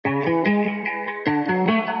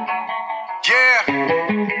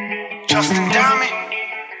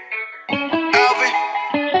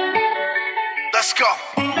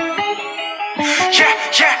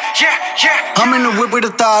I'm in the whip with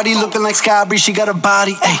authority, looking like Sky Bree, she got a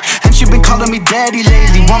body, ayy. And she been calling me daddy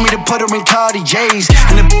lately, want me to put her in Cartiers,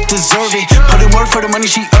 and the deserve it. Put in work for the money,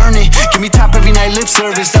 she earn it. Give me top every night, lip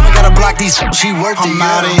service. Never gotta block these, she worth it. I'm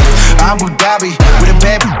out in Abu Dhabi with a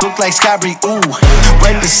bad look like Sky Bree, ooh,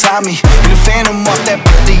 right beside me in the Phantom off that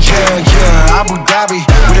body, yeah. Abu Dhabi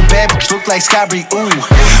with a bad look like Sky Bree, ooh,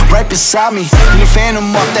 right beside me in the Phantom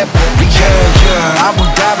off that body, yeah. Abu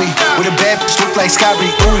Dhabi with a bad look like Sky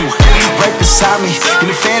Bree, ooh, right beside me in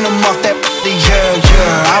the Phantom off that body,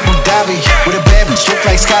 yeah. Abu Dhabi with a bad look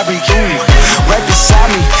like Sky Bree, ooh, right beside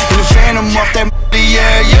me in the Phantom off that body,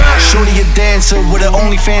 yeah. Shorty a dancer with her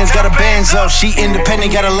OnlyFans, got her bands up. She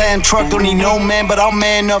independent, got a land truck, don't need no man, but I'll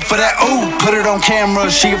man up for that. Ooh, put it on camera,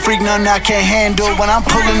 she a freak, nothing I can't handle. When I'm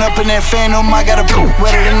pulling up in that Phantom, I got a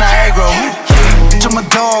wetter than Niagara. To my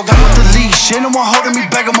dog, I'm with the leash, ain't no one holding me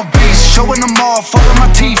back, I'm a beast. Showing them off, all of my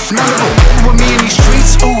teeth, none of them with me in these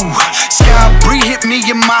streets. Ooh, Sky Bree hit me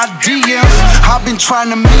in my DMs. I've been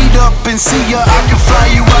trying to meet up and see ya. I can fly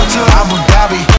you out to Abu Dhabi.